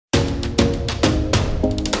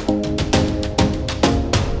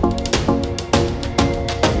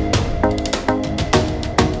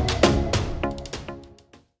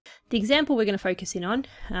The example we're going to focus in on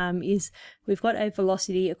is we've got a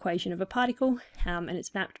velocity equation of a particle and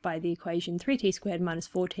it's mapped by the equation 3t squared minus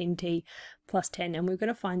 14t plus 10, and we're going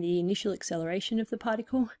to find the initial acceleration of the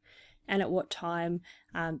particle and at what time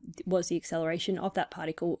was the acceleration of that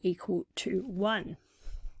particle equal to 1.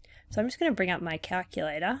 So I'm just going to bring up my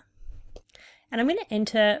calculator and I'm going to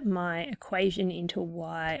enter my equation into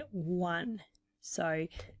y1. So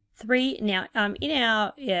 3. Now, in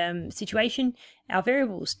our situation, our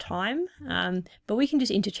variable is time, but we can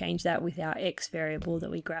just interchange that with our x variable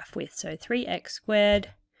that we graph with. So 3x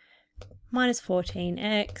squared minus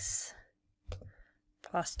 14x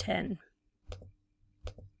plus 10.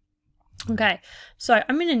 Okay, so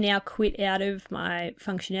I'm going to now quit out of my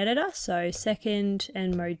function editor, so second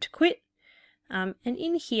and mode to quit. And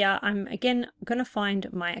in here, I'm again going to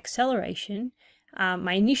find my acceleration,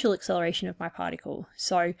 my initial acceleration of my particle.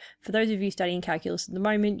 So for those of you studying calculus at the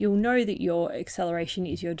moment, you'll know that your acceleration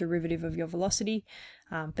is your derivative of your velocity,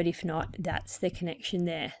 but if not, that's the connection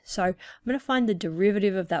there. So I'm going to find the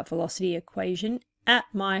derivative of that velocity equation at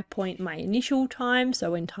my point, my initial time,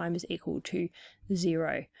 so when time is equal to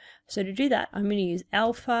 0. So to do that, I'm going to use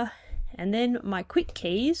alpha and then my quick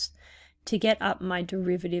keys to get up my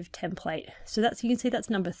derivative template. So that's, you can see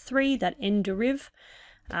that's number 3, that end deriv.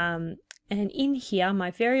 And in here,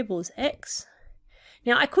 my variable is x.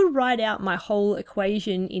 Now I could write out my whole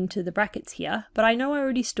equation into the brackets here, but I know I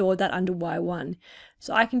already stored that under y1.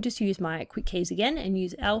 So I can just use my quick keys again and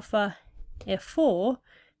use alpha F4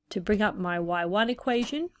 to bring up my y1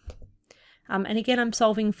 equation. And again, I'm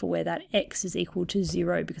solving for where that x is equal to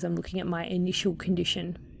 0 because I'm looking at my initial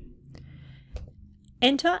condition.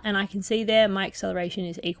 Enter, and I can see there my acceleration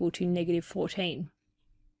is equal to negative 14.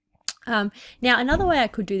 Now, another way I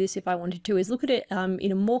could do this if I wanted to is look at it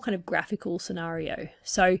in a more kind of graphical scenario.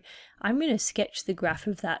 So I'm going to sketch the graph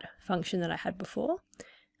of that function that I had before.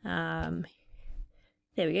 There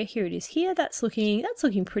we go, here it is here. That's looking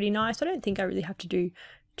pretty nice. I don't think I really have to do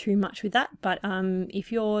too much with that, but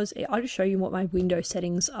if yours, I'll just show you what my window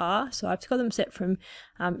settings are. So I've got them set from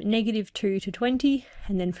 -2 to 20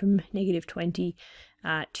 and then from -20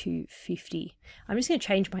 to 50. I'm just going to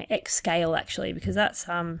change my X scale actually because that's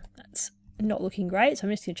not looking great. So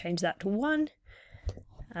I'm just going to change that to 1.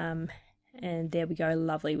 And there we go,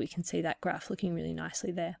 lovely. We can see that graph looking really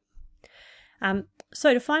nicely there.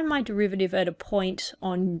 So to find my derivative at a point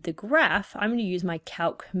on the graph, I'm going to use my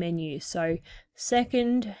calc menu. So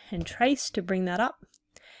second and trace to bring that up.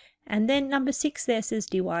 And then number 6 there says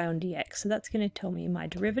dy on dx. So that's going to tell me my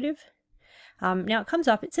derivative. Now it comes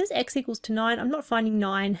up, it says x equals to 9. I'm not finding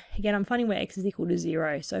 9. Again, I'm finding where x is equal to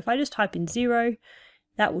 0. So if I just type in 0,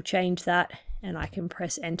 that will change that and I can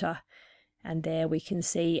press enter. And there we can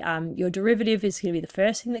see your derivative is going to be the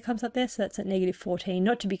first thing that comes up there. So that's at negative 14,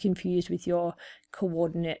 not to be confused with your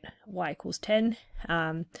coordinate y equals 10.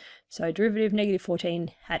 So derivative negative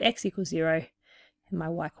 14 at x equals 0. And my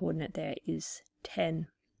y coordinate there is 10.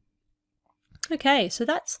 Okay, so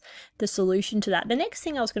that's the solution to that. The next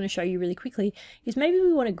thing I was going to show you really quickly is maybe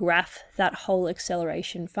we want to graph that whole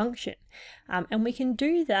acceleration function. And we can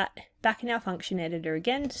do that back in our function editor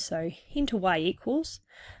again, so into y equals.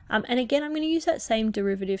 And again, I'm going to use that same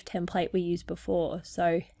derivative template we used before.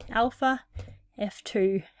 So alpha,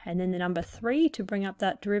 F2, and then the number 3 to bring up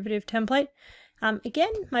that derivative template.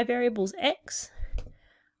 Again, my variable's x.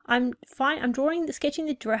 I'm sketching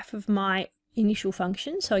the graph of my initial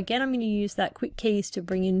function. So again, I'm going to use that quick keys to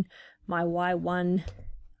bring in my y1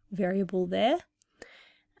 variable there.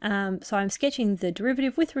 So I'm sketching the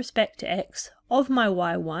derivative with respect to x of my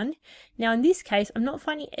y1. Now in this case, I'm not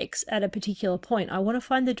finding x at a particular point. I want to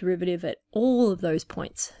find the derivative at all of those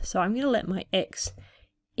points. So I'm going to let my x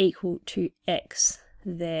equal to x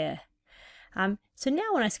there. So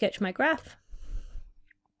now when I sketch my graph,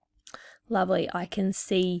 lovely, I can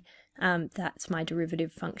see that's my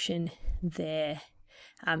derivative function there.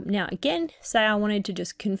 Now again, say I wanted to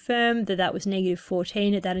just confirm that that was negative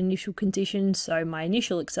 14 at that initial condition, so my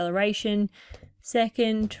initial acceleration,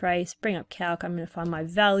 second, trace, bring up calc, I'm going to find my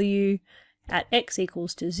value at x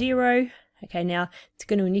equals to 0. Okay, now it's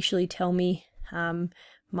going to initially tell me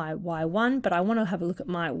my y1, but I want to have a look at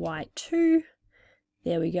my y2.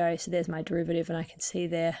 There we go, so there's my derivative and I can see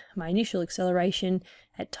there my initial acceleration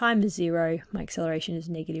at time is 0, my acceleration is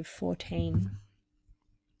negative 14.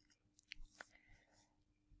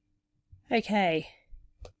 Okay,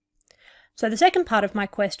 so the second part of my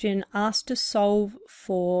question asked to solve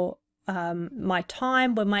for my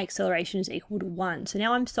time when my acceleration is equal to 1. So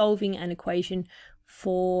now I'm solving an equation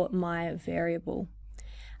for my variable.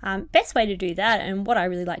 Best way to do that, and what I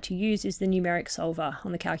really like to use, is the numeric solver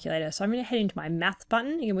on the calculator. So I'm going to head into my math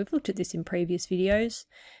button. Again, we've looked at this in previous videos.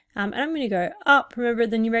 And I'm going to go up. Remember,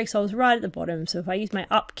 the numeric solver is right at the bottom. So if I use my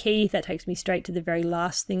up key, that takes me straight to the very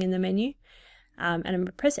last thing in the menu. And I'm going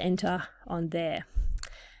to press enter on there.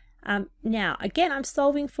 Now, again, I'm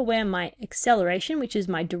solving for where my acceleration, which is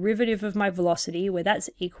my derivative of my velocity, where that's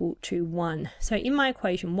equal to 1. So in my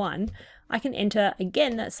equation 1, I can enter,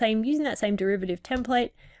 again, using that same derivative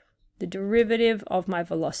template, the derivative of my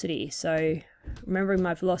velocity. So remembering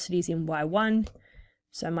my velocity is in y1,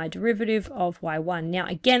 so my derivative of y1. Now,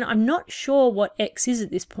 again, I'm not sure what x is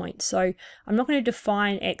at this point, so I'm not going to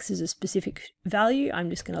define x as a specific value. I'm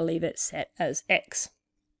just going to leave it set as x.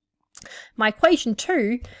 My equation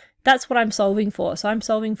 2, that's what I'm solving for. So I'm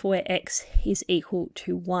solving for where x is equal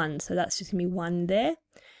to 1. So that's just going to be 1 there.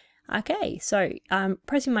 Okay, so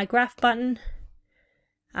pressing my graph button,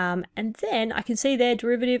 and then I can see there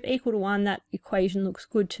derivative equal to 1. That equation looks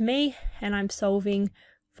good to me, and I'm solving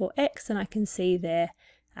for x, and I can see there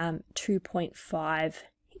 2.5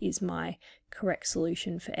 is my correct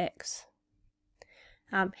solution for x.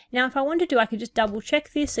 Now, if I wanted to, I could just double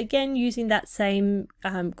check this again using that same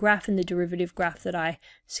graph and the derivative graph that I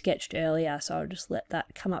sketched earlier. So I'll just let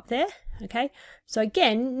that come up there. Okay, so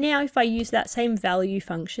again, now if I use that same value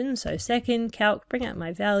function, so second calc, bring out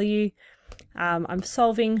my value, I'm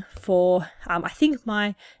solving for, I think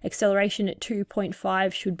my acceleration at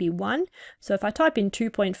 2.5 should be 1. So if I type in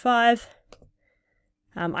 2.5,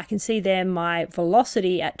 I can see there my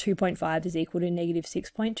velocity at 2.5 is equal to negative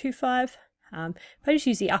 6.25. If I just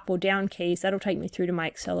use the up or down keys, that'll take me through to my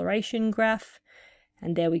acceleration graph.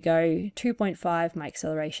 And there we go, 2.5, my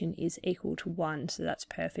acceleration is equal to 1. So that's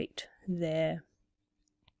perfect there.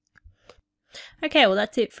 Okay, well,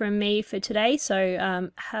 that's it from me for today. So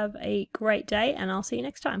have a great day, and I'll see you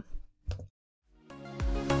next time.